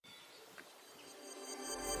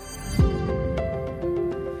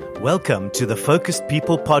Welcome to the Focused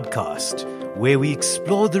People podcast, where we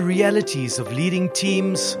explore the realities of leading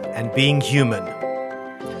teams and being human.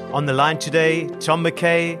 On the line today, Tom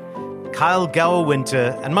McKay, Kyle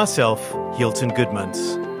Gower-Winter, and myself, Hilton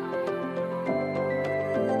Goodmans.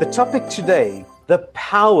 The topic today, the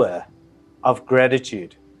power of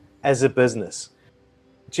gratitude as a business.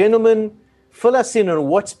 Gentlemen, fill us in on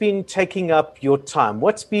what's been taking up your time,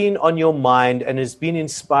 what's been on your mind and has been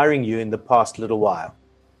inspiring you in the past little while.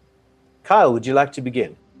 Kyle, would you like to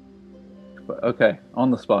begin? Okay,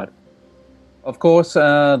 on the spot. Of course,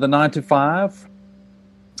 the 9 to 5.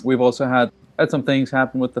 We've also had some things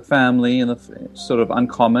happen with the family, and sort of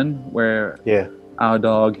uncommon, where our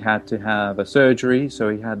dog had to have a surgery, so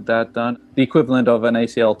he had that done. The equivalent of an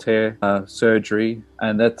ACL tear surgery,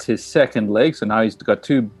 and that's his second leg. So now he's got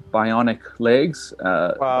 2 bionic legs.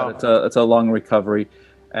 Wow. But it's a long recovery,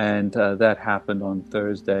 and that happened on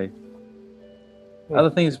Thursday. Other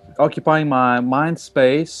things occupying my mind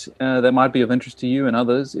space that might be of interest to you and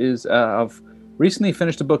others is I've recently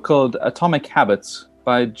finished a book called Atomic Habits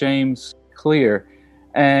by James Clear.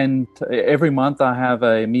 And every month I have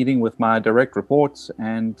a meeting with my direct reports,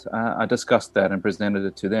 and I discussed that and presented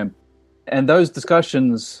it to them. And those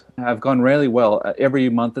discussions have gone really well. Every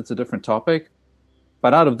month it's a different topic.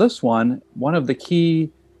 But out of this one of the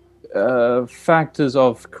key factors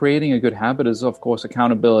of creating a good habit is, of course,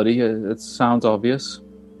 accountability. It sounds obvious.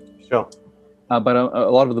 Sure. But a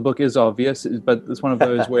lot of the book is obvious, but it's one of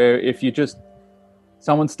those where if you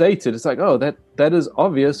someone states it, it's like, oh, that is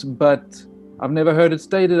obvious, but I've never heard it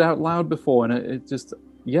stated out loud before. And it just,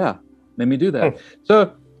 let me do that.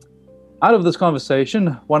 So out of this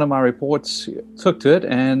conversation, one of my reports took to it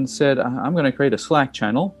and said, I'm going to create a Slack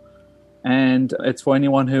channel. And it's for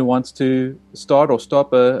anyone who wants to start or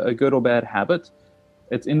stop a good or bad habit.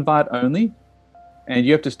 It's invite only. And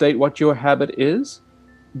you have to state what your habit is.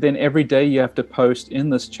 Then every day you have to post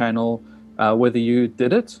in this channel whether you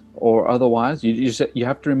did it or otherwise. You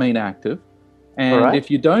have to remain active. And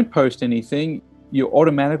if you don't post anything, you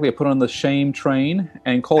automatically are put on the shame train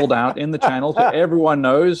and called out in the channel so everyone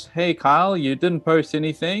knows, hey, Kyle, you didn't post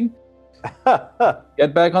anything.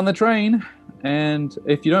 Get back on the train. And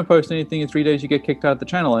if you don't post anything in 3 days, you get kicked out of the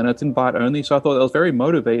channel, and it's invite only. So I thought that was very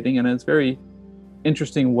motivating, and it's a very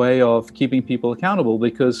interesting way of keeping people accountable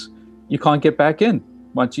because you can't get back in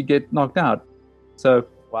once you get knocked out. So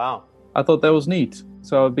wow, I thought that was neat.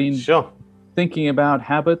 So I've been thinking about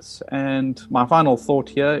habits, and my final thought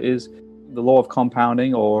here is the law of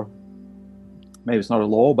compounding, or maybe it's not a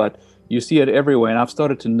law, but you see it everywhere, and I've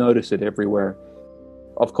started to notice it everywhere.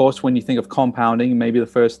 Of course, when you think of compounding, maybe the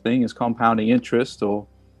first thing is compounding interest or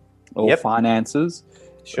finances.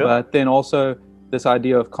 Sure. But then also this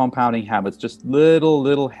idea of compounding habits, just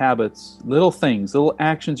little habits, little things, little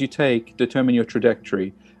actions you take determine your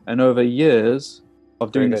trajectory. And over years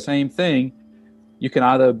of doing the same thing, you can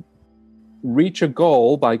either reach a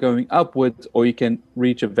goal by going upwards, or you can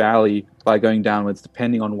reach a valley by going downwards,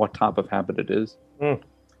 depending on what type of habit it is.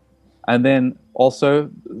 And then also,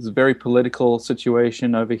 there's a very political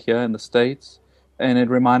situation over here in the States, and it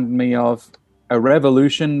reminded me of a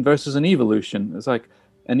revolution versus an evolution. It's like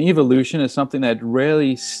an evolution is something that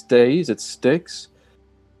rarely stays, it sticks.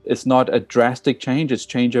 It's not a drastic change, it's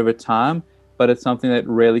change over time, but it's something that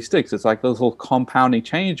rarely sticks. It's like those little compounding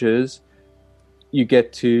changes, you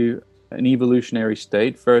get to an evolutionary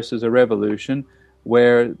state versus a revolution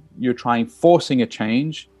where you're forcing a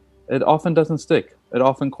change. It often doesn't stick. It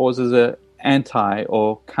often causes an anti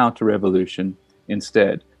or counter-revolution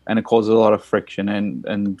instead. And it causes a lot of friction.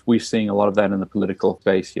 And we're seeing a lot of that in the political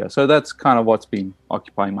space here. So that's kind of what's been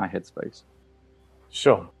occupying my headspace.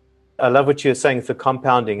 Sure. I love what you're saying for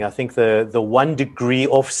compounding. I think the 1 degree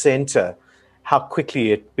off center, how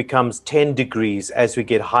quickly it becomes 10 degrees as we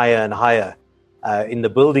get higher and higher. In the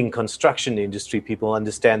building construction industry, people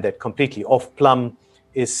understand that completely. Off plumb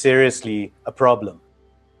is seriously a problem.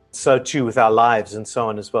 So too with our lives and so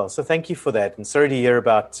on as well. So thank you for that. And sorry to hear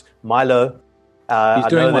about Milo. He's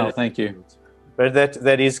doing well, thank you. But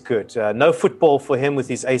that is good. No football for him with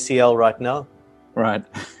his ACL right now. Right.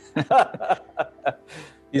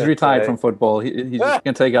 He's retired from football. He's just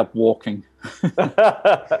going to take up walking.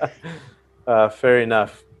 Fair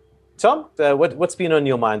enough. Tom, what's been on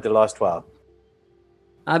your mind the last while?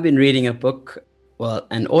 I've been reading a book,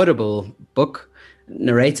 an Audible book,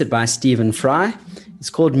 narrated by Stephen Fry. It's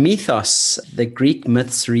called Mythos, the Greek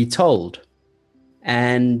Myths Retold.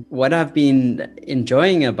 And what I've been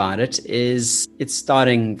enjoying about it is it's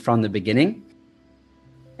starting from the beginning.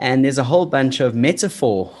 And there's a whole bunch of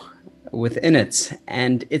metaphor within it.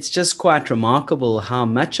 And it's just quite remarkable how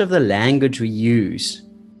much of the language we use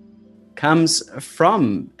comes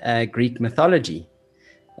from Greek mythology.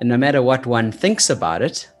 And no matter what one thinks about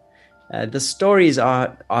it, the stories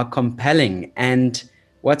are compelling. And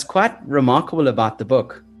what's quite remarkable about the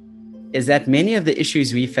book is that many of the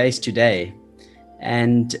issues we face today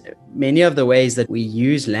and many of the ways that we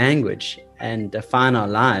use language and define our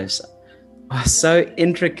lives are so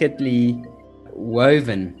intricately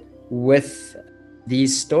woven with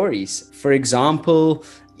these stories. For example,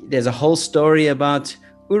 there's a whole story about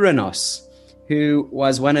Uranus, who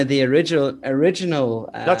was one of the original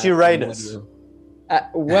not Uranus.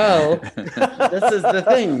 Well, this is the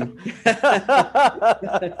thing.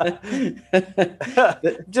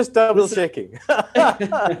 Just double checking.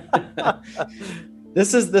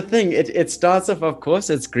 This is the thing. It starts off, of course,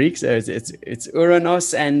 it's Greek, so it's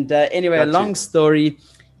Uranus. And anyway, a long story.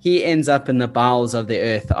 He ends up in the bowels of the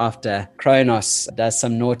earth after Kronos does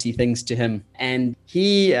some naughty things to him. And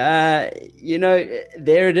he, there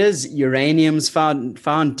it is, uranium's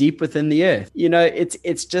found deep within the earth.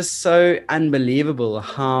 It's just so unbelievable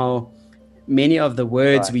how many of the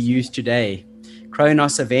words we use today.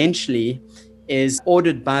 Kronos eventually is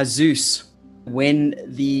ordered by Zeus when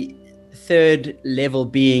the third level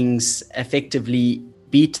beings effectively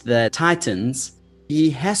beat the Titans. He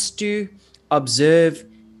has to observe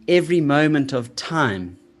every moment of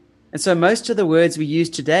time. And so most of the words we use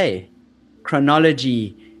today,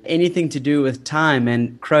 chronology, anything to do with time,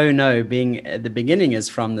 and chrono being at the beginning is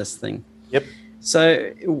from this thing. Yep. So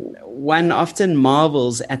one often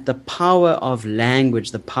marvels at the power of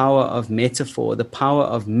language, the power of metaphor, the power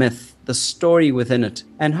of myth, the story within it,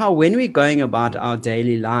 and how when we're going about our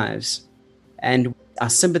daily lives and our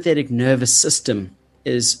sympathetic nervous system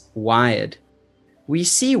is wired, we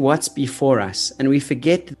see what's before us and we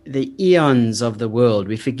forget the eons of the world.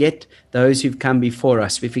 We forget those who've come before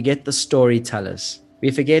us. We forget the storytellers. We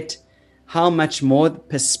forget how much more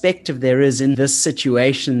perspective there is in this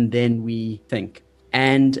situation than we think.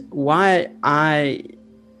 And why I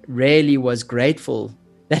really was grateful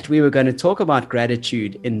that we were going to talk about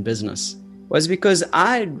gratitude in business was because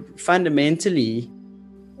there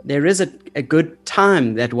is a good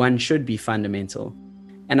time that one should be fundamental.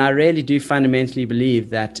 And I really do fundamentally believe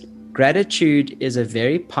that gratitude is a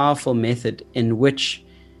very powerful method in which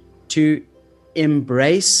to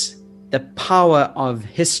embrace the power of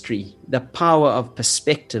history, the power of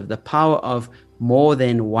perspective, the power of more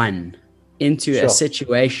than one into a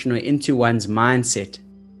situation or into one's mindset.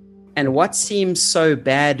 And what seems so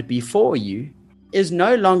bad before you is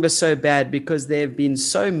no longer so bad because there have been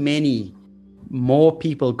so many more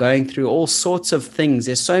people going through all sorts of things.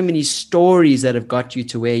 There's so many stories that have got you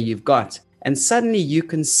to where you've got. And suddenly you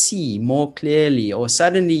can see more clearly, or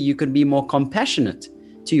suddenly you can be more compassionate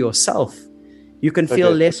to yourself. You can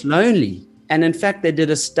feel less lonely. And in fact, they did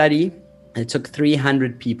a study. It took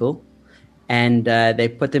 300 people and they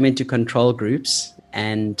put them into control groups.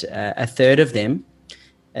 And a third of them,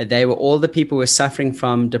 they were all the people who were suffering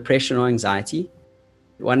from depression or anxiety.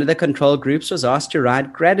 One of the control groups was asked to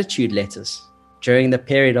write gratitude letters during the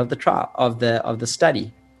period of the trial of the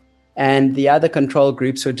study. And the other control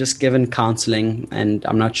groups were just given counseling, and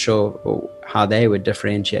I'm not sure how they were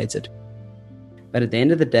differentiated. But at the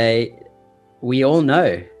end of the day, we all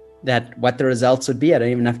know that what the results would be. I don't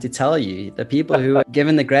even have to tell you. The people who were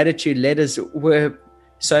given the gratitude letters were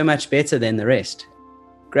so much better than the rest.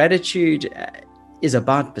 Gratitude is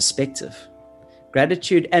about perspective.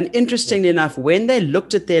 Gratitude, and interestingly enough, when they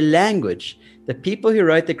looked at their language, the people who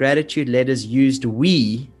wrote the gratitude letters used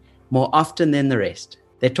we more often than the rest.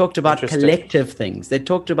 They talked about collective things. They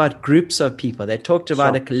talked about groups of people. They talked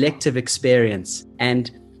about a collective experience.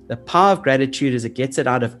 And the power of gratitude is it gets it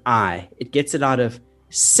out of I. It gets it out of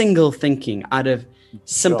single thinking, out of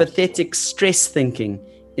sympathetic stress thinking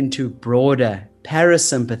into broader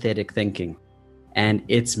parasympathetic thinking. And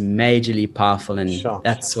it's majorly powerful. And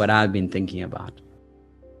that's what I've been thinking about.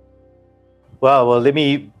 Well, let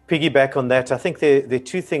me piggyback on that. I think there are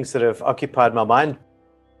two things that have occupied my mind.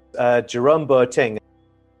 Jerome Boateng.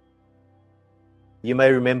 You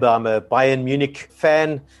may remember I'm a Bayern Munich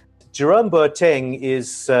fan. Jerome Boateng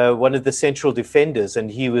is one of the central defenders,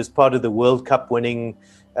 and he was part of the World Cup winning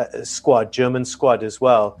squad, German squad as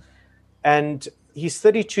well. And he's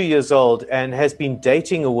 32 years old and has been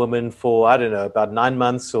dating a woman for, I don't know, about 9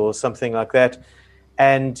 months or something like that.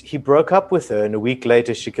 And he broke up with her, and a week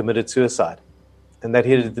later she committed suicide. And that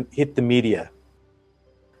hit the media.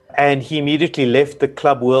 And he immediately left the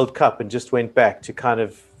Club World Cup and just went back to kind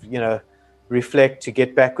of, reflect, to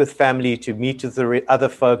get back with family, to meet with the other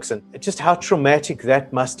folks, and just how traumatic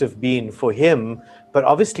that must have been for him. But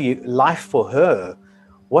obviously life for her,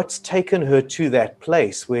 what's taken her to that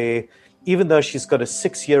place where even though she's got a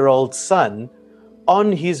 6-year-old son,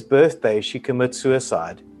 on his birthday, she commits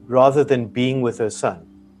suicide rather than being with her son.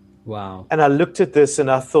 Wow. And I looked at this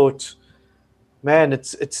and I thought, man,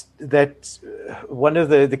 it's that one of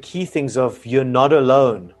the key things of you're not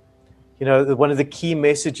alone. You know, one of the key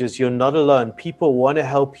messages, you're not alone. People want to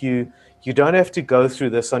help you. You don't have to go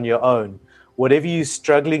through this on your own. Whatever you're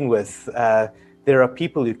struggling with, there are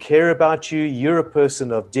people who care about you. You're a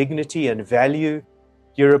person of dignity and value.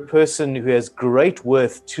 You're a person who has great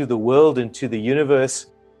worth to the world and to the universe.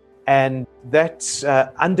 And that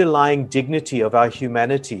underlying dignity of our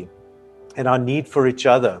humanity and our need for each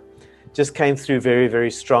other just came through very,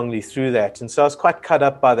 very strongly through that. And so I was quite cut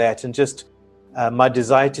up by that, and just my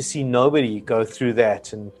desire to see nobody go through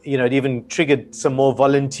that. And, you know, it even triggered some more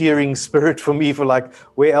volunteering spirit for me for like,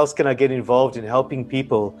 where else can I get involved in helping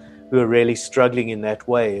people who are really struggling in that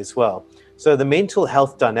way as well? So the mental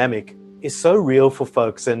health dynamic is so real for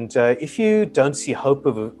folks. And if you don't see hope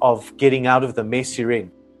of getting out of the mess you're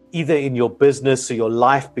in, either in your business or your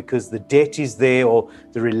life because the debt is there or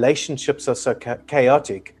the relationships are so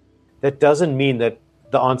chaotic, that doesn't mean that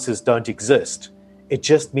the answers don't exist. It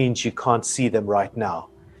just means you can't see them right now.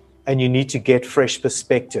 And you need to get fresh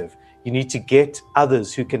perspective. You need to get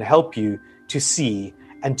others who can help you to see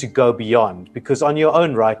and to go beyond, because on your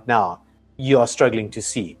own right now, you are struggling to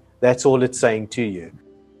see. That's all it's saying to you.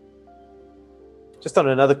 Just on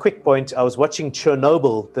another quick point, I was watching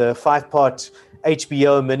Chernobyl, the 5-part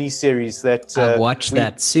HBO miniseries that I've watched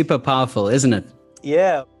that. Super powerful, isn't it?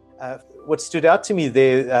 Yeah. What stood out to me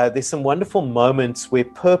there's some wonderful moments where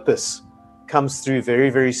purpose comes through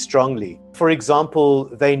very, very strongly. For example,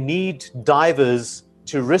 they need divers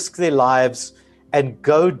to risk their lives and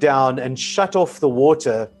go down and shut off the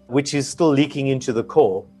water, which is still leaking into the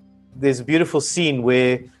core. There's a beautiful scene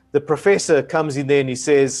where the professor comes in there and he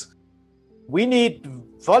says, "We need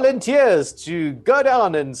volunteers to go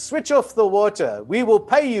down and switch off the water. We will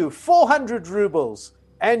pay you 400 rubles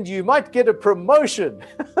and you might get a promotion."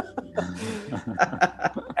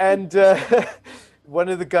 And one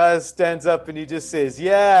of the guys stands up and he just says,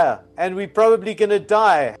 "Yeah, and we're probably going to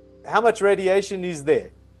die. How much radiation is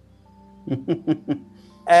there?"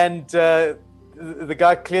 And the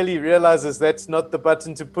guy clearly realizes that's not the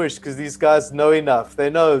button to push, because these guys know enough. They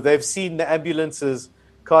know. They've seen the ambulances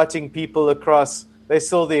carting people across. They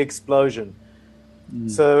saw the explosion.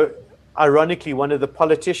 So ironically, one of the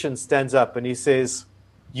politicians stands up and he says,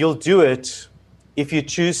 "You'll do it if you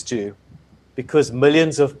choose to, because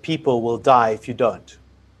millions of people will die if you don't.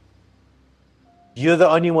 You're the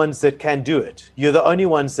only ones that can do it. You're the only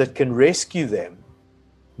ones that can rescue them.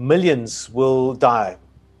 Millions will die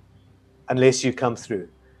unless you come through."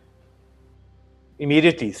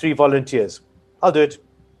 Immediately, 3 volunteers. "I'll do it."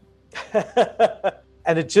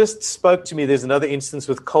 And it just spoke to me. There's another instance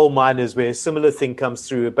with coal miners where a similar thing comes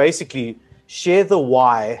through. Basically, share the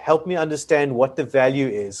why, help me understand what the value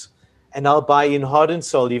is, and I'll buy in heart and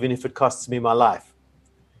soul, even if it costs me my life,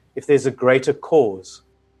 if there's a greater cause.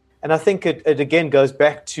 And I think it again goes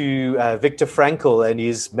back to Viktor Frankl and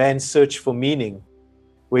his Man's Search for Meaning,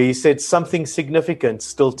 where he said something significant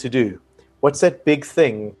still to do. What's that big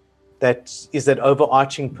thing that is that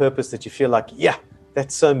overarching purpose that you feel like, yeah,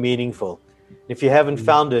 that's so meaningful? If you haven't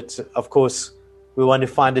found it, of course, we want to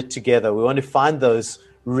find it together. We want to find those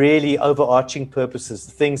really overarching purposes,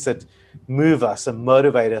 the things that move us and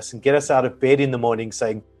motivate us and get us out of bed in the morning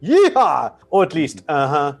saying, "Yeehaw!" Or at least,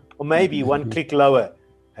 or maybe one click lower,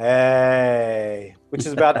 "Hey," which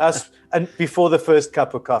is about us and before the first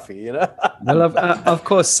cup of coffee, you know? Well, of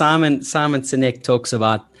course, Simon Sinek talks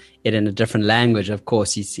about it in a different language. Of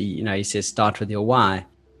course, he says start with your why.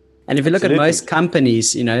 And if you look at most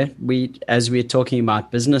companies, as we're talking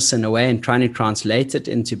about business in a way and trying to translate it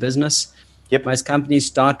into business, most companies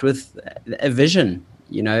start with a vision,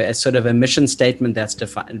 a sort of a mission statement that's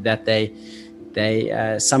defined, that they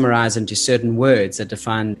summarize into certain words that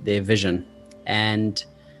define their vision. And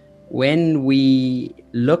when we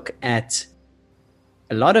look at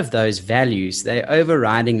a lot of those values, they're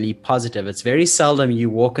overridingly positive. It's very seldom you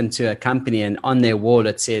walk into a company and on their wall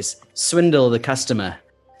it says, "Swindle the customer."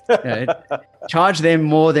 Charge them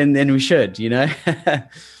more than we should,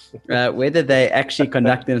 whether they actually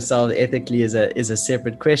conduct themselves ethically is a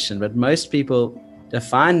separate question. But most people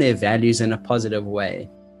define their values in a positive way.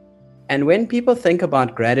 And when people think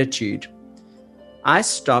about gratitude, I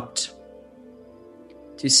stopped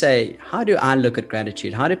to say, how do I look at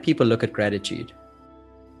gratitude? How do people look at gratitude?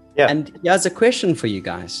 Yeah. And here's a question for you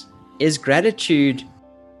guys. Is gratitude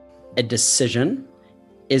a decision?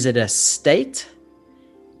 Is it a state?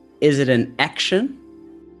 Is it an action?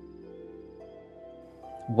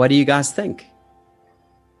 What do you guys think?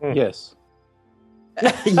 Yes.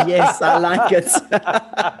 Yes, I like it.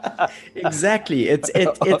 Exactly.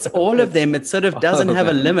 It's all of them. It sort of doesn't have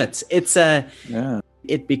a limit.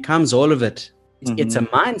 It becomes all of it. It's a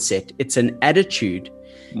mindset. It's an attitude.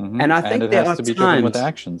 And I think there are times, to be driven with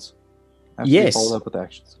actions. Yes, followed up with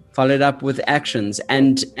actions. Followed up with actions.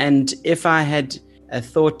 And if I had a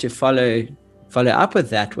thought to follow up with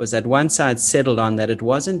that, was that once I'd settled on that it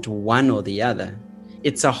wasn't one or the other.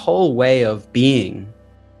 It's a whole way of being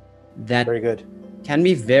that very good. Can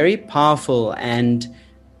be very powerful. And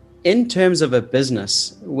in terms of a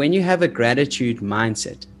business, when you have a gratitude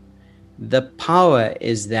mindset, the power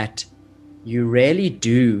is that you really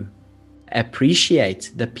do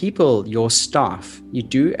appreciate the people, your staff. You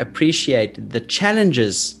do appreciate the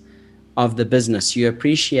challenges of the business. You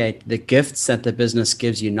appreciate the gifts that the business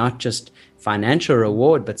gives you, not just financial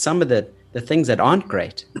reward, but some of the things that aren't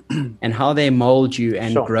great and how they mold you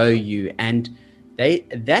and grow you. And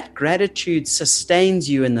that gratitude sustains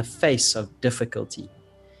you in the face of difficulty.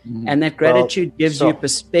 And that gratitude gives you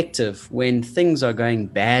perspective when things are going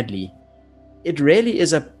badly. It really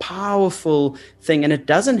is a powerful thing. And it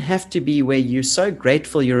doesn't have to be where you're so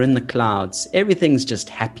grateful you're in the clouds. Everything's just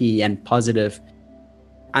happy and positive.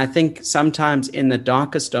 I think sometimes in the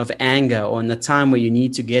darkest of anger, or in the time where you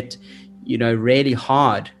need to get, really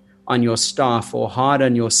hard on your staff or hard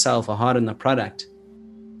on yourself or hard on the product,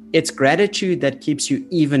 it's gratitude that keeps you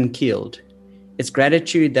even keeled. It's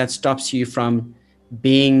gratitude that stops you from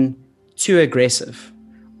being too aggressive,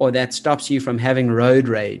 or that stops you from having road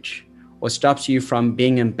rage, or stops you from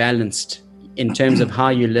being imbalanced in terms of how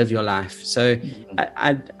you live your life. So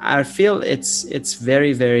I feel it's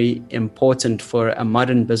very, very important for a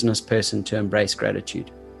modern business person to embrace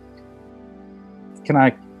gratitude. Can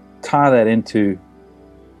I tie that into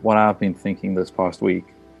what I've been thinking this past week?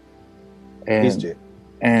 Please do.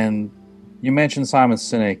 And you mentioned Simon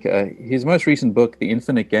Sinek. His most recent book, The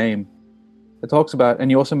Infinite Game, it talks about,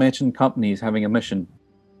 and you also mentioned companies having a mission.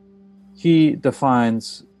 He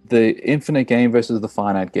defines the infinite game versus the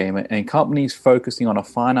finite game, and companies focusing on a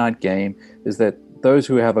finite game is that those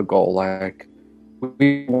who have a goal, like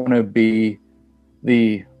we want to be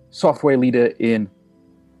the software leader in,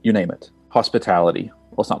 you name it, hospitality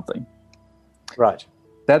or something. Right.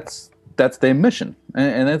 That's their mission,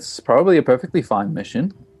 and it's probably a perfectly fine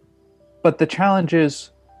mission. But the challenge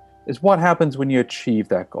is what happens when you achieve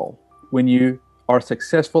that goal, when you are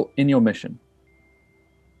successful in your mission.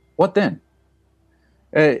 What then?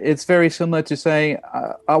 It's very similar to saying,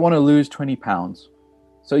 I want to lose 20 pounds.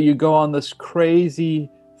 So you go on this crazy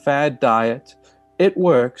fad diet. It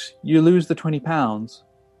works. You lose the 20 pounds.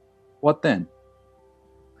 What then?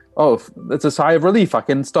 Oh, it's a sigh of relief. I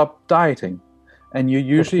can stop dieting. And you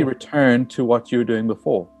usually return to what you were doing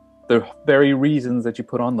before, the very reasons that you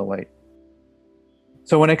put on the weight.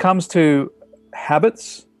 So when it comes to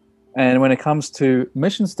habits and when it comes to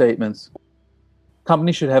mission statements,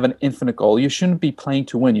 companies should have an infinite goal. You shouldn't be playing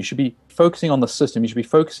to win. You should be focusing on the system. You should be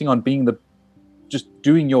focusing on just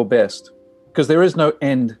doing your best, because there is no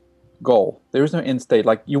end goal. There is no end state.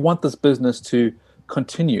 Like, you want this business to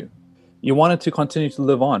continue. You want it to continue to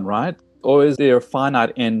live on, right? Or is there a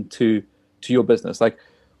finite end to your business? Like,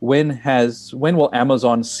 when will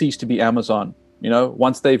Amazon cease to be Amazon?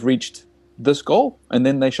 Once they've reached this goal and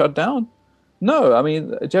then they shut down? No, I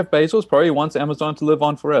mean, Jeff Bezos probably wants Amazon to live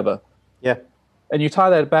on forever. Yeah. And you tie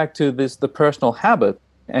that back to the personal habit,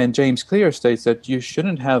 and James Clear states that you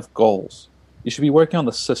shouldn't have goals. You should be working on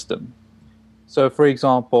the system. So, for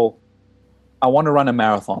example, I want to run a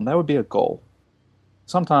marathon. That would be a goal.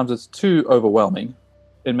 Sometimes it's too overwhelming,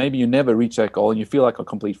 and maybe you never reach that goal and you feel like a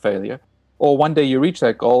complete failure. Or one day you reach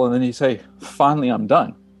that goal and then you say, finally, I'm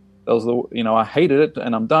done. That was I hated it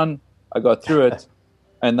and I'm done. I got through it.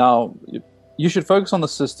 And now you should focus on the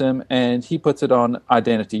system. And he puts it on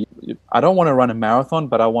identity. I don't want to run a marathon,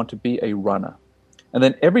 but I want to be a runner. And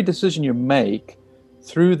then every decision you make,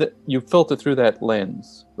 you filter through that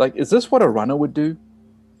lens. Like, is this what a runner would do?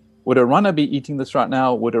 Would a runner be eating this right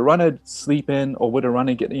now? Would a runner sleep in? Or would a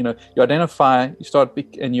runner get, you identify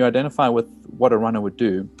with what a runner would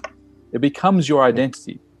do. It becomes your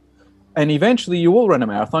identity. And eventually you will run a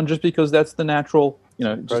marathon, just because that's the natural,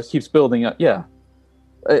 it just keeps building up. Yeah.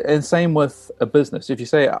 And same with a business. If you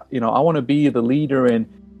say, I want to be the leader in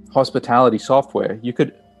hospitality software, you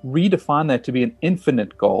could redefine that to be an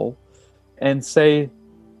infinite goal and say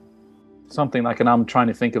something like, and I'm trying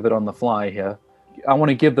to think of it on the fly here, I want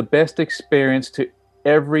to give the best experience to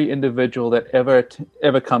every individual that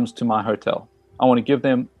ever comes to my hotel. I want to give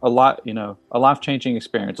them a life-changing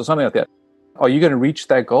experience or something like that. Are you going to reach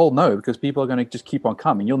that goal? No, because people are going to just keep on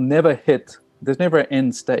coming. There's never an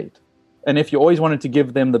end state. And if you always wanted to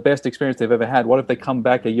give them the best experience they've ever had, what if they come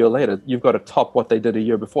back a year later? You've got to top what they did a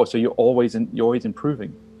year before. So you're always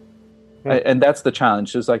improving. Yeah. And that's the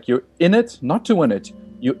challenge. It's like you're in it, not to win it.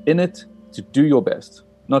 You're in it to do your best,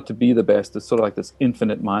 not to be the best. It's sort of like this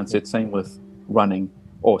infinite mindset. Same with running,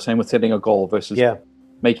 or same with setting a goal versus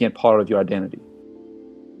making it part of your identity.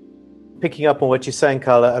 Picking up on what you're saying,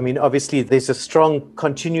 Carla, I mean, obviously there's a strong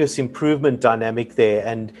continuous improvement dynamic there,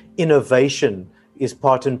 and innovation is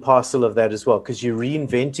part and parcel of that as well, because you're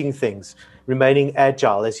reinventing things, remaining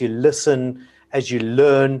agile as you listen, as you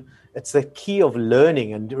learn. It's the key of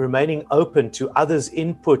learning and remaining open to others'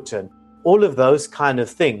 input and all of those kind of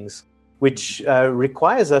things, which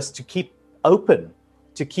requires us to keep open,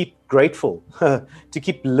 to keep grateful, to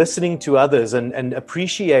keep listening to others and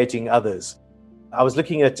appreciating others. I was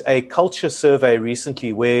looking at a culture survey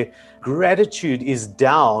recently where gratitude is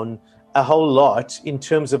down a whole lot in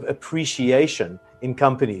terms of appreciation in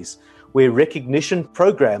companies, where recognition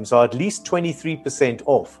programs are at least 23%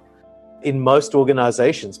 off in most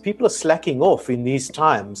organizations. People are slacking off in these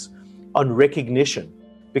times on recognition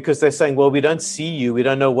because they're saying, well, we don't see you, we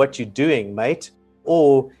don't know what you're doing, mate.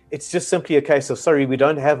 Or it's just simply a case of, sorry, we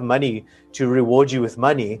don't have money to reward you with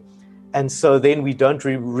money. And so then we don't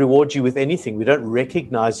reward you with anything. We don't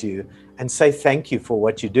recognize you and say thank you for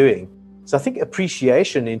what you're doing. So I think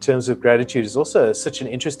appreciation in terms of gratitude is also such an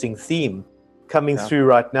interesting theme coming through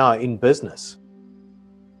right now in business.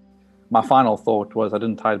 My final thought was, I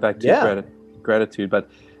didn't tie it back to gratitude, but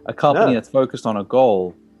a company that's focused on a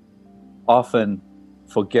goal often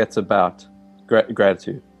forgets about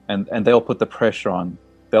gratitude, and they'll put the pressure on,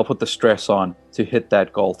 they'll put the stress on to hit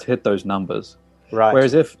that goal, to hit those numbers. Right.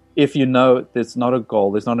 Whereas if you know there's not a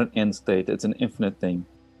goal, there's not an end state, it's an infinite thing,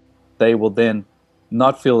 they will then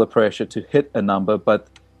not feel the pressure to hit a number, but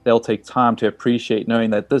they'll take time to appreciate knowing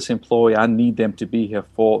that this employee, I need them to be here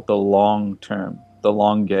for the long term, the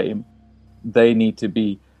long game. They need to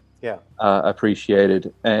be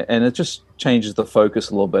appreciated. And it just changes the focus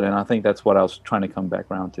a little bit. And I think that's what I was trying to come back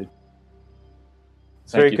around to.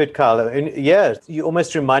 It's very good, Carla. And you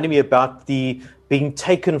almost reminded me about the being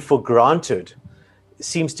taken for granted. It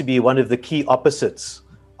seems to be one of the key opposites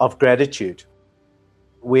of gratitude,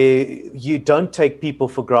 where you don't take people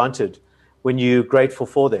for granted when you're grateful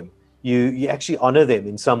for them. You actually honor them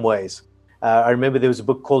in some ways. I remember there was a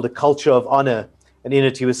book called A Culture of Honor, and in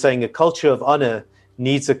it he was saying a culture of honor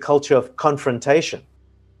needs a culture of confrontation.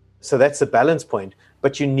 So that's the balance point.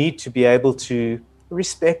 But you need to be able to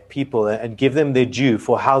respect people and give them their due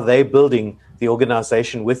for how they're building the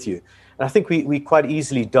organization with you. And I think we quite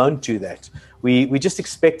easily don't do that. We just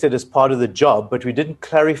expect it as part of the job, but we didn't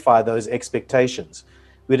clarify those expectations.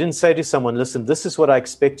 We didn't say to someone, listen, this is what I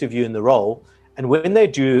expect of you in the role. And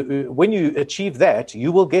when you achieve that,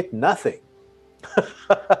 you will get nothing.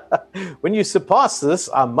 When you surpass this,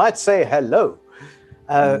 I might say hello.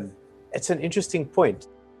 It's an interesting point.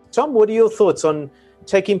 Tom, what are your thoughts on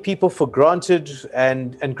taking people for granted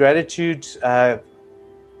and gratitude?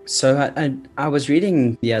 So I was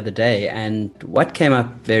reading the other day, and what came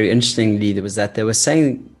up very interestingly was that they were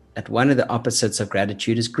saying that one of the opposites of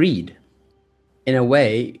gratitude is greed. In a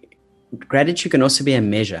way, gratitude can also be a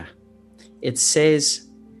measure. It says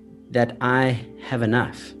that I have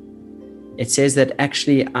enough. It says that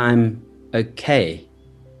actually I'm okay.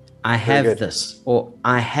 I have this, or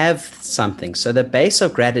I have something. So the base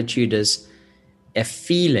of gratitude is a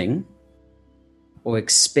feeling or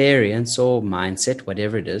experience or mindset,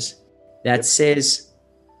 whatever it is, that says,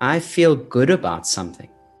 I feel good about something.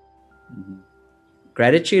 Mm-hmm.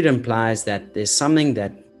 Gratitude implies that there's something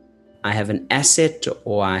that I have an asset,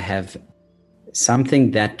 or I have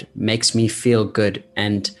something that makes me feel good,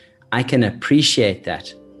 and I can appreciate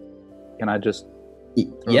that. Can I just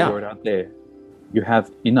throw a word out there? You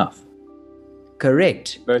have enough.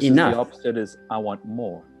 Correct. Versus enough. The opposite is I want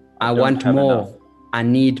more. I want more. Enough. I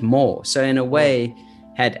need more. So in a way,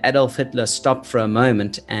 had Adolf Hitler stopped for a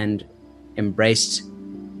moment and embraced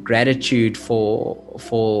gratitude for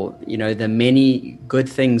the many good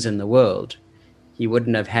things in the world, he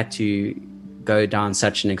wouldn't have had to go down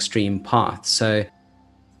such an extreme path. So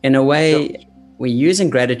in a way, we're using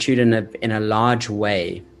gratitude in a large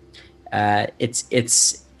way.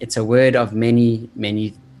 It's a word of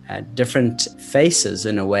many different faces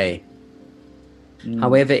in a way.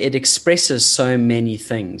 However, it expresses so many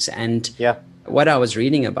things. And what I was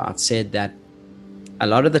reading about said that a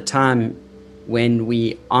lot of the time when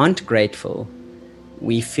we aren't grateful,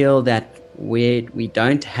 we feel that we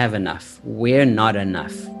don't have enough. We're not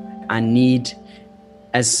enough. I need,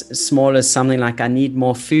 as small as something like I need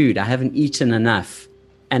more food. I haven't eaten enough.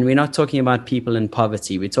 And we're not talking about people in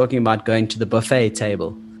poverty. We're talking about going to the buffet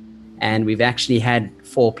table and we've actually had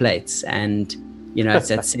 4 plates, and it's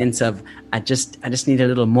that sense of I just need a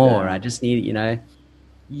little more. I just need,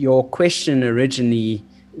 your question originally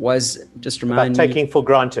was, just remind me, taking for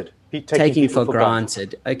granted. Taking for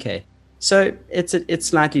granted. Okay. So it's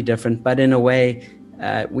slightly different, but in a way,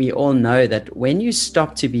 we all know that when you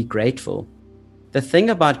stop to be grateful, the thing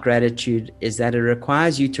about gratitude is that it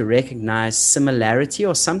requires you to recognize similarity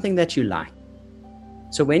or something that you like.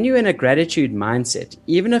 So when you're in a gratitude mindset,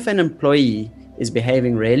 even if an employee is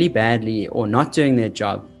behaving really badly or not doing their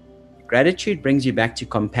job, gratitude brings you back to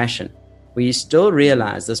compassion, where you still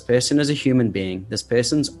realize this person is a human being, this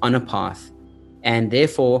person's on a path, and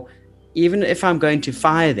therefore, even if I'm going to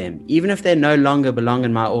fire them, even if they no longer belong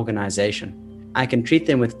in my organization, I can treat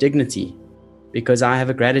them with dignity because I have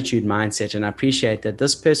a gratitude mindset and I appreciate that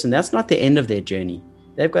this person, that's not the end of their journey.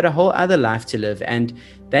 They've got a whole other life to live, and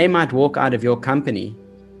they might walk out of your company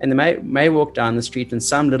and they may walk down the street and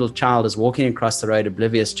some little child is walking across the road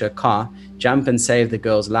oblivious to a car, jump and save the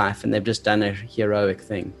girl's life, and they've just done a heroic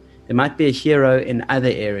thing. There might be a hero in other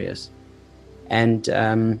areas. And,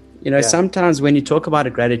 sometimes when you talk about a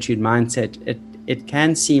gratitude mindset, it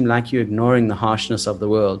can seem like you're ignoring the harshness of the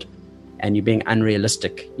world and you're being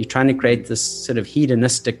unrealistic. You're trying to create this sort of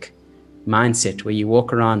hedonistic mindset where you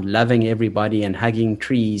walk around loving everybody and hugging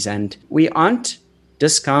trees. And we aren't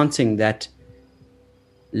discounting that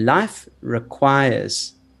life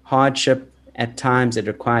requires hardship at times. It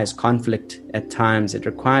requires conflict at times. It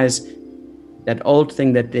requires that old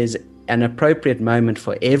thing that there's an appropriate moment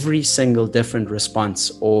for every single different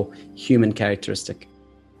response or human characteristic.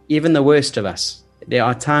 Even the worst of us, there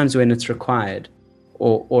are times when it's required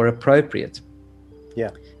or appropriate. Yeah.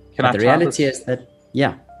 But the reality is that,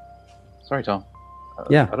 yeah. Sorry, Tom.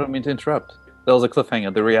 Yeah. I don't mean to interrupt. That was a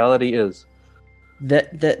cliffhanger. The reality is.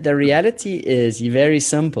 The reality is very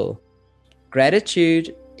simple.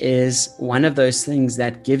 Gratitude is one of those things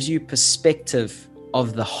that gives you perspective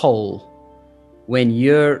of the whole when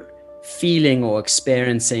you're feeling or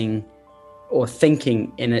experiencing or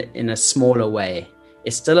thinking in a smaller way.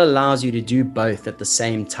 It still allows you to do both at the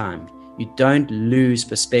same time. You don't lose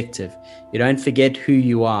perspective. You don't forget who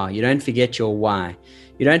you are. You don't forget your why.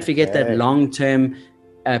 You don't forget that long-term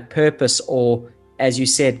purpose, or, as you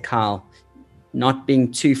said, Kyle, not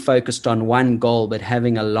being too focused on one goal, but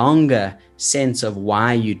having a longer sense of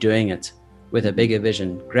why you're doing it with a bigger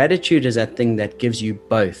vision. Gratitude is that thing that gives you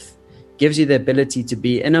both. Gives you the ability to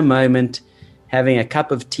be in a moment, having a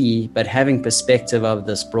cup of tea, but having perspective of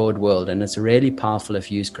this broad world. And it's really powerful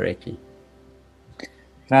if used correctly.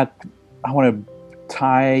 I want to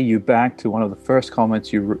tie you back to one of the first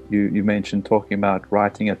comments you mentioned, talking about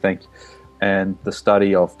writing a thank you and the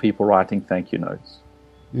study of people writing thank you notes.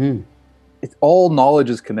 All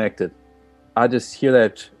knowledge is connected. I just hear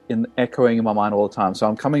that echoing in my mind all the time. So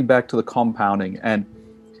I'm coming back to the compounding and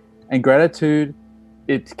gratitude.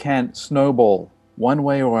 It can snowball one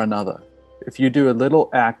way or another. If you do a little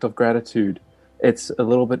act of gratitude, it's a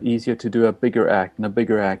little bit easier to do a bigger act and a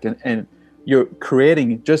bigger act. And you're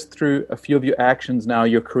creating, just through a few of your actions now,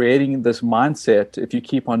 you're creating this mindset if you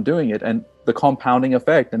keep on doing it, and the compounding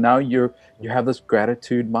effect. And now you have this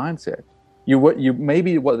gratitude mindset. You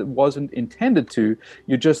maybe what it wasn't intended to,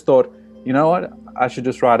 you just thought, you know what, I should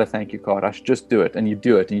just write a thank you card. I should just do it. And you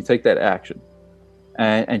do it and you take that action.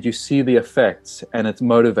 And you see the effects, and it's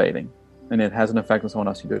motivating, and it has an effect on someone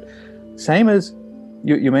else. You do it. Same as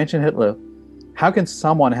you mentioned Hitler. How can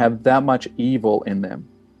someone have that much evil in them?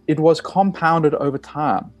 It was compounded over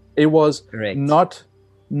time. It was not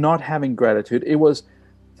having gratitude. It was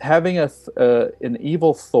having an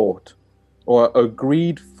evil thought or a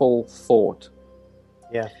greedful thought.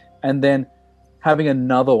 Yeah. And then having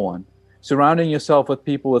another one, surrounding yourself with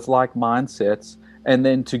people with like mindsets, and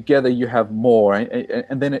then together you have more,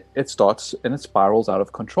 and then it starts and it spirals out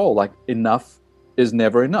of control. Like enough is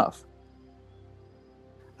never enough.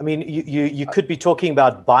 I mean, you could be talking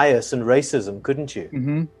about bias and racism, couldn't you?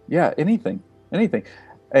 Mm-hmm. Yeah, anything.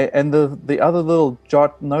 And the other little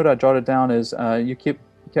note I jotted down is you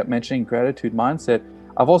kept mentioning gratitude mindset.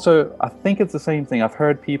 I think it's the same thing. I've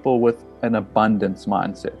heard people with an abundance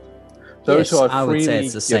mindset. Those who are freely I would say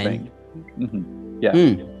it's the giving. Same.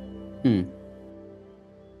 Yeah.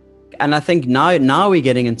 And I think now we're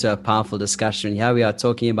getting into a powerful discussion. Here we are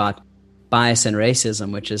talking about bias and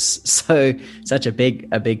racism, which is such a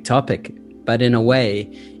big topic. But in a way,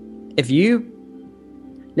 let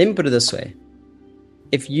me put it this way.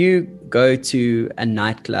 If you go to a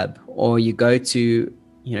nightclub, or you go to,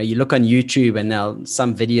 you look on YouTube and there's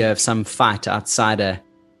some video of some fight outside a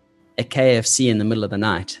KFC in the middle of the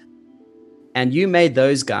night, and you made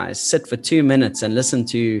those guys sit for 2 minutes and listen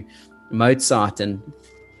to Mozart and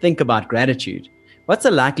think about gratitude, what's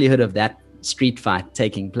the likelihood of that street fight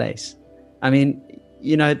taking place? I mean,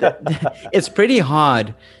 it's pretty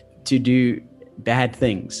hard to do bad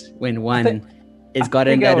things when one has got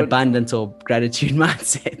an abundance or gratitude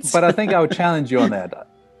mindset. But I think I would challenge you on that.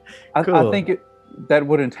 Cool. I think that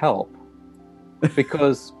wouldn't help,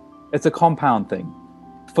 because it's a compound thing.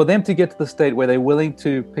 For them to get to the state where they're willing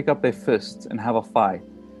to pick up their fists and have a fight,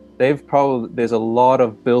 there's a lot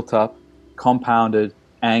of built up, compounded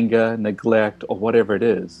anger, neglect, or whatever it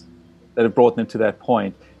is that have brought them to that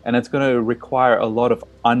point. And it's going to require a lot of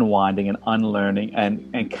unwinding and unlearning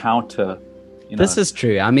and counter. This is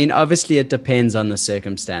true. I mean, obviously it depends on the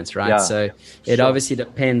circumstance, right? Yeah, so it obviously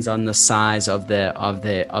depends on the size of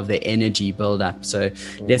the energy buildup. So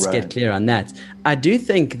let's get clear on that. I do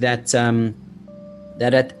think that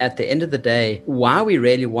that at the end of the day, why we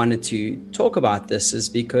really wanted to talk about this is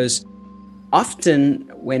because often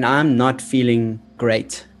when I'm not feeling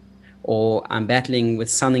great or I'm battling with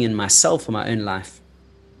something in myself or my own life,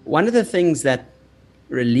 one of the things that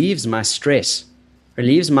relieves my stress,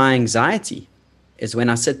 relieves my anxiety, is when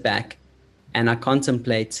I sit back and I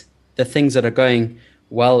contemplate the things that are going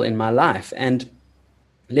well in my life. And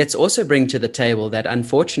let's also bring to the table that,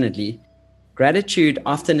 unfortunately, gratitude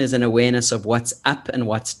often is an awareness of what's up and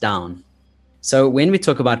what's down. So when we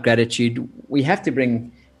talk about gratitude, we have to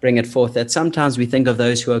bring it forth that sometimes we think of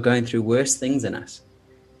those who are going through worse things than us,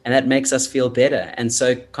 and that makes us feel better. And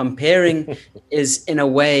so comparing is, in a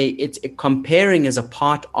way, comparing is a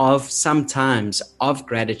part of sometimes of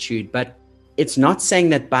gratitude, but it's not saying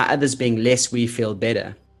that by others being less, we feel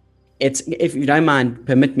better. If you don't mind,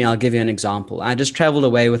 permit me, I'll give you an example. I just traveled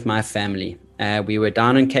away with my family. We were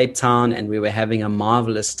down in Cape Town and we were having a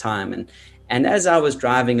marvelous time. And as I was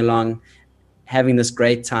driving along, having this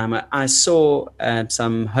great time, I saw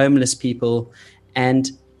some homeless people.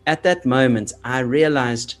 And at that moment, I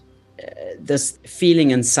realized this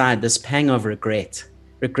feeling inside, this pang of regret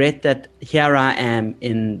that here I am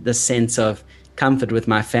in the sense of comfort with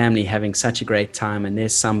my family, having such a great time, and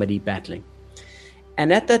there's somebody battling.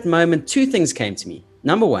 And at that moment, two things came to me.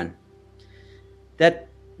 Number one, that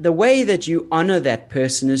the way that you honor that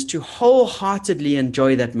person is to wholeheartedly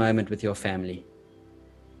enjoy that moment with your family.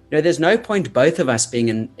 There's no point both of us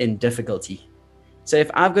being in difficulty. So if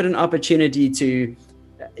I've got an opportunity to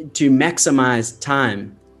maximize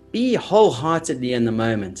time, be wholeheartedly in the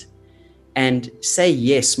moment and say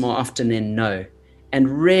yes more often than no, and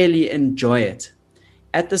really enjoy it.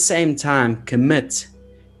 At the same time, commit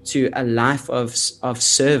to a life of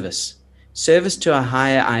service to a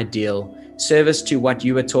higher ideal, service to what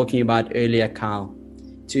you were talking about earlier, Kyle,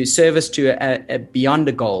 to service to a beyond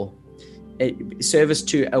a goal, service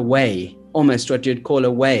to a way, almost what you'd call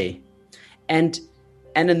a way. And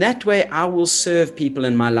in that way, I will serve people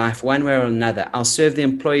in my life one way or another. I'll serve the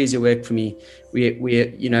employees who work for me.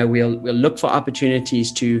 We'll look for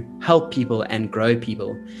opportunities to help people and grow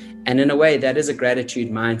people. And in a way, that is a gratitude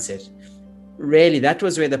mindset. Really, that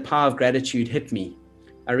was where the power of gratitude hit me.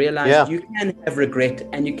 I realized you can have regret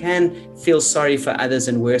and you can feel sorry for others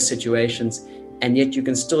in worse situations, and yet you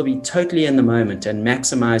can still be totally in the moment and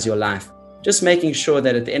maximize your life. Just making sure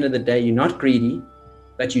that at the end of the day, you're not greedy,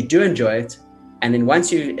 but you do enjoy it. And then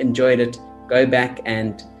once you've enjoyed it, go back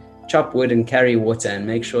and chop wood and carry water and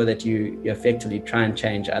make sure that you effectively try and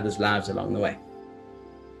change others' lives along the way.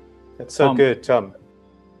 That's so good, Tom.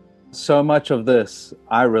 So much of this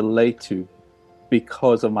I relate to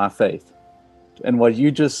because of my faith. And what you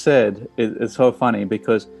just said is so funny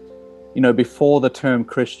because, before the term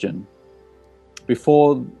Christian,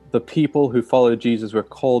 before the people who followed Jesus were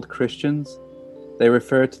called Christians, they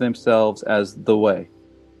referred to themselves as the way.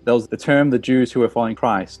 That was the term the Jews who were following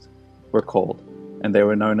Christ were called, and they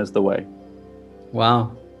were known as the way.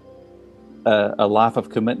 Wow. A life of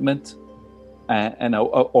commitment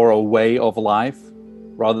or a way of life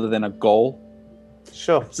rather than a goal.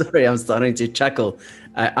 Sure. Sorry, I'm starting to chuckle.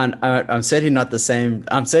 I'm certainly not the same.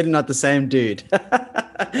 I'm certainly not the same dude.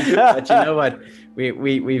 But you know what?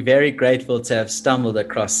 We're very grateful to have stumbled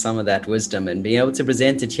across some of that wisdom and being able to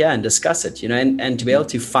present it here and discuss it, and to be able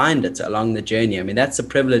to find it along the journey. I mean, that's the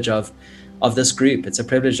privilege of this group. It's a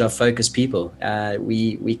privilege of Focus People.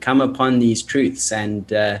 We come upon these truths, and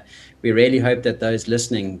we really hope that those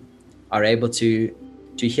listening are able to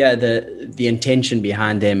hear the intention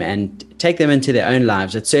behind them and take them into their own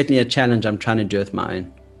lives. It's certainly a challenge I'm trying to do with my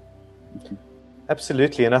own.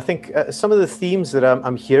 Absolutely. And I think some of the themes that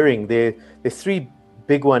I'm hearing, there are three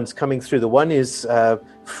big ones coming through. The one is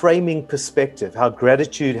framing perspective, how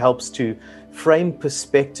gratitude helps to frame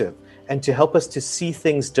perspective and to help us to see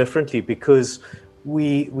things differently, because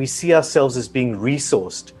we see ourselves as being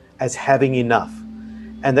resourced, as having enough.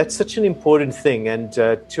 And that's such an important thing. And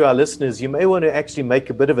to our listeners, you may want to actually make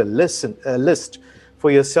a bit of a list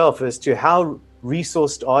for yourself as to how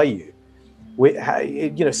resourced are you,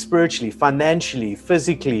 spiritually, financially,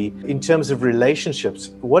 physically, in terms of relationships.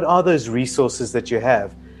 What are those resources that you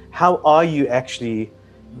have? How are you actually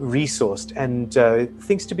resourced? And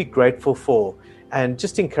things to be grateful for. And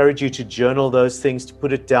just encourage you to journal those things, to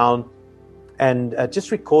put it down and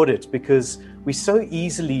just record it, because we so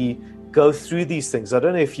easily go through these things. I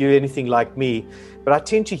don't know if you're anything like me, but I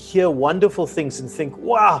tend to hear wonderful things and think,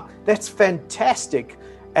 wow, that's fantastic.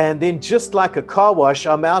 And then just like a car wash,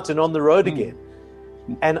 I'm out and on the road again.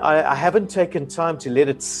 And I haven't taken time to let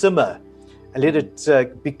it simmer and let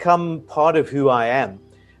it become part of who I am.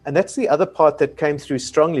 And that's the other part that came through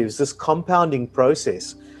strongly, was this compounding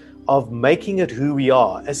process of making it who we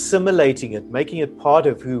are, assimilating it, making it part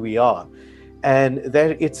of who we are. And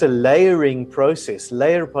that it's a layering process,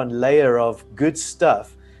 layer upon layer of good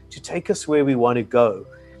stuff to take us where we want to go.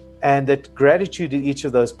 And that gratitude at each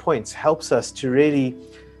of those points helps us to really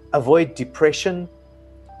avoid depression,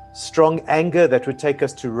 strong anger that would take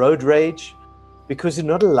us to road rage, because you're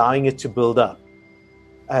not allowing it to build up.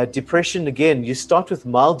 Depression, again, you start with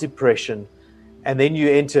mild depression and then you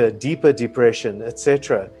enter deeper depression,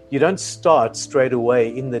 etc. You don't start straight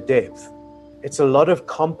away in the depth. It's a lot of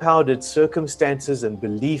compounded circumstances and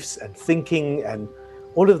beliefs and thinking and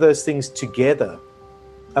all of those things together,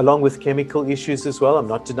 along with chemical issues as well. I'm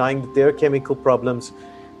not denying that there are chemical problems,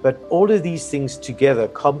 but all of these things together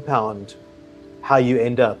compound how you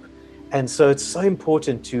end up. And so it's so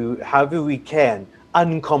important to, however we can,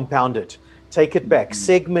 uncompound it, take it back,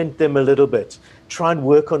 segment them a little bit, try and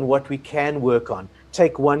work on what we can work on,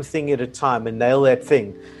 take one thing at a time and nail that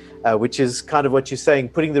thing. Which is kind of what you're saying,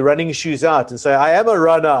 putting the running shoes out and say, I am a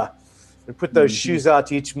runner, and put those shoes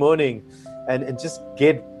out each morning and just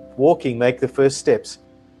get walking, make the first steps.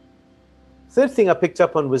 Third thing I picked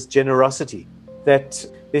up on was generosity, that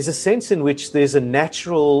there's a sense in which there's a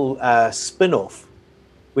natural spin-off,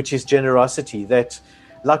 which is generosity, that,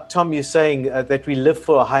 like Tom, you're saying, that we live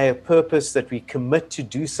for a higher purpose, that we commit to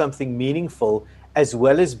do something meaningful, as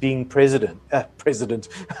well as being president. Well,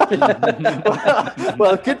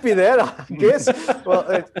 it could be that, I guess.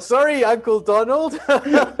 Well, sorry, Uncle Donald.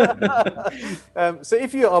 So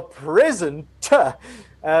if you are present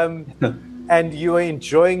and you are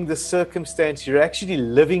enjoying the circumstance, you're actually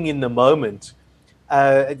living in the moment.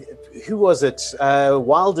 Who was it?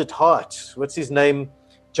 Wild at Heart. What's his name?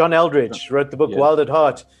 John Eldridge wrote the book Wild at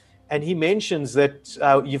Heart. And he mentions that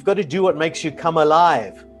you've got to do what makes you come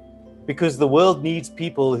alive, because the world needs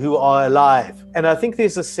people who are alive. And I think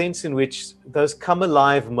there's a sense in which those come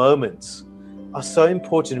alive moments are so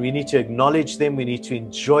important. We need to acknowledge them. We need to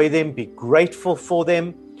enjoy them, be grateful for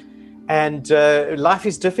them. And life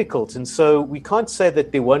is difficult. And so we can't say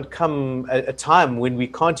that there won't come a time when we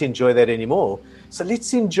can't enjoy that anymore. So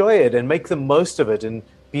let's enjoy it and make the most of it and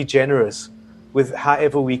be generous with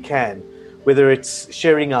however we can, whether it's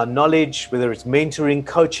sharing our knowledge, whether it's mentoring,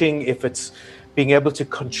 coaching, if it's being able to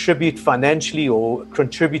contribute financially or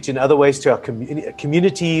contribute in other ways to our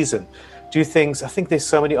communities and do things. I think there's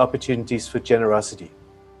so many opportunities for generosity.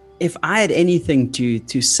 If I had anything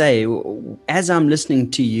to say, as I'm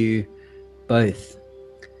listening to you both,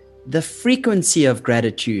 the frequency of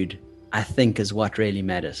gratitude, I think, is what really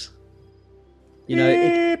matters. You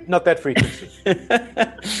know, not that frequency.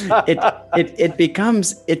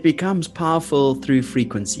 it becomes powerful through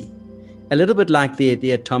frequency. A little bit like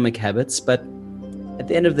the atomic habits, but at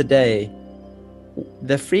the end of the day,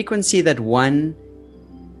 the frequency that one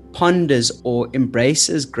ponders or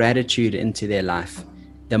embraces gratitude into their life,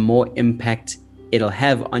 the more impact it'll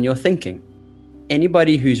have on your thinking.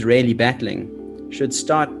 Anybody who's really battling should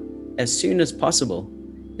start as soon as possible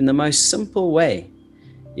in the most simple way.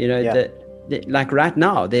 You know, like right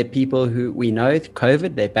now, there are people who we know,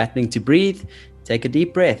 COVID, they're battling to breathe. Take a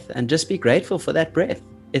deep breath and just be grateful for that breath.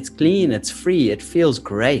 It's clean, it's free, it feels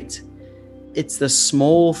great. It's the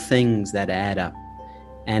small things that add up.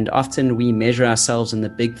 And often we measure ourselves in the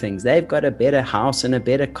big things. They've got a better house and a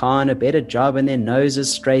better car and a better job and their nose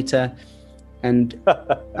is straighter. And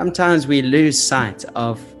sometimes we lose sight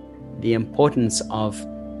of the importance of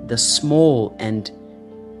the small and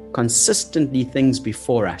consistently things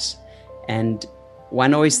before us. And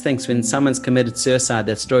one always thinks when someone's committed suicide,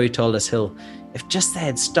 that story told us, Hill, if just they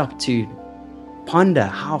had stopped to ponder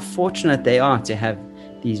how fortunate they are to have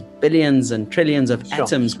these billions and trillions of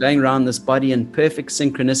atoms going around this body in perfect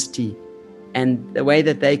synchronicity, and the way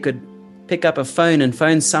that they could pick up a phone and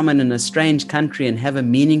phone someone in a strange country and have a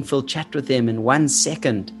meaningful chat with them in 1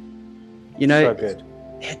 second. You know, so good.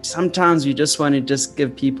 Sometimes you just want to just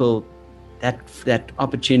give people that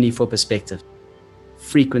opportunity for perspective,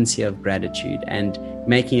 frequency of gratitude, and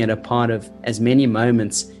making it a part of as many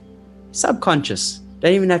moments, subconscious.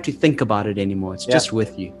 Don't even have to think about it anymore. It's just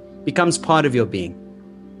with you. Becomes part of your being.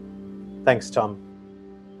 Thanks, Tom.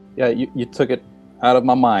 Yeah, you took it out of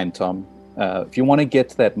my mind, Tom. If you want to get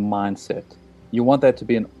to that mindset, you want that to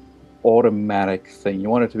be an automatic thing. You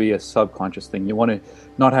want it to be a subconscious thing. You want to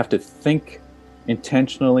not have to think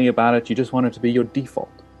intentionally about it. You just want it to be your default.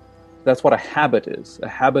 That's what a habit is. A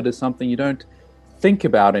habit is something you don't think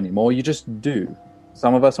about anymore. You just do.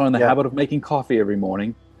 Some of us are in the habit of making coffee every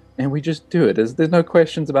morning, and we just do it. There's no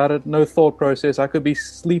questions about it, no thought process. I could be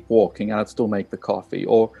sleepwalking and I'd still make the coffee.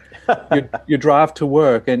 Or you drive to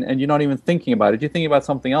work and you're not even thinking about it. You're thinking about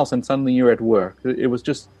something else and suddenly you're at work. It was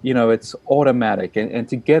just, it's automatic. And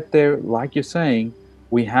to get there, like you're saying,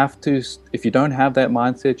 we have to, if you don't have that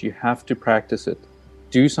mindset, you have to practice it.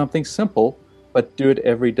 Do something simple, but do it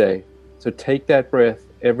every day. So take that breath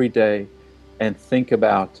every day and think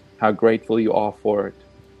about how grateful you are for it.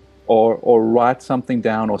 Or write something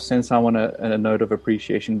down or send someone a note of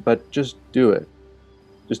appreciation, but just do it.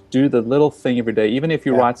 Just do the little thing every day. Even if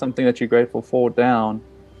you write something that you're grateful for down,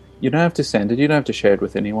 you don't have to send it. You don't have to share it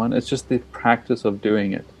with anyone. It's just the practice of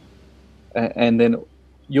doing it. And then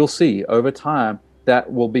you'll see over time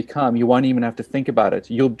that will become, you won't even have to think about it.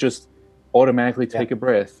 You'll just automatically take a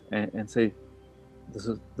breath and say,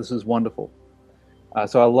 this is wonderful.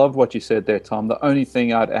 So I loved what you said there, Tom. The only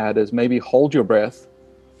thing I'd add is maybe hold your breath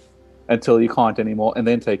until you can't anymore, and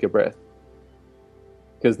then take a breath.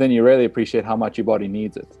 Because then you really appreciate how much your body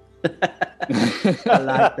needs it.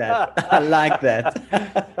 I like that.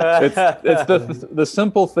 It's the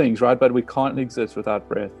simple things, right? But we can't exist without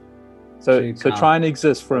breath. So try and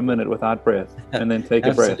exist for a minute without breath, and then take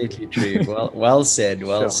a breath. Absolutely true. Well said.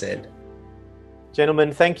 Well said.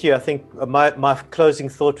 Gentlemen, thank you. I think my closing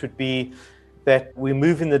thought would be that we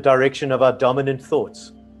move in the direction of our dominant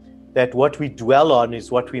thoughts. That what we dwell on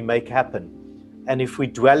is what we make happen. And if we're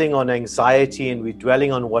dwelling on anxiety and we're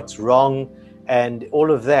dwelling on what's wrong and all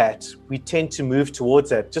of that, we tend to move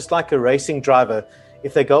towards that. Just like a racing driver,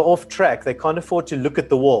 if they go off track, they can't afford to look at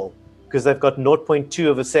the wall because they've got 0.2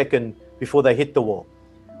 of a second before they hit the wall.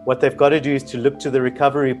 What they've got to do is to look to the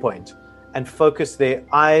recovery point and focus their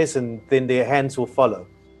eyes, and then their hands will follow.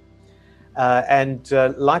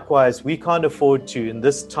 Likewise, we can't afford to, in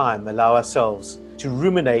this time, allow ourselves to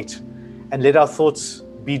ruminate and let our thoughts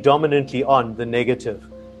be dominantly on the negative,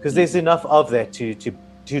 because there's enough of that to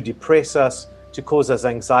depress us, to cause us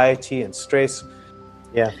anxiety and stress.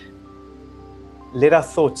 Let our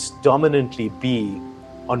thoughts dominantly be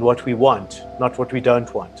on what we want, not what we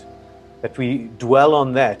don't want. That we dwell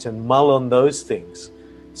on that and mull on those things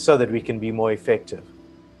so that we can be more effective.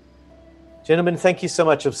 Gentlemen, thank you so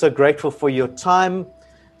much. I'm so grateful for your time.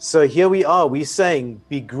 So here we are. We're saying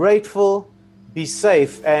be grateful, be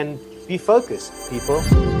safe, and be focused, people.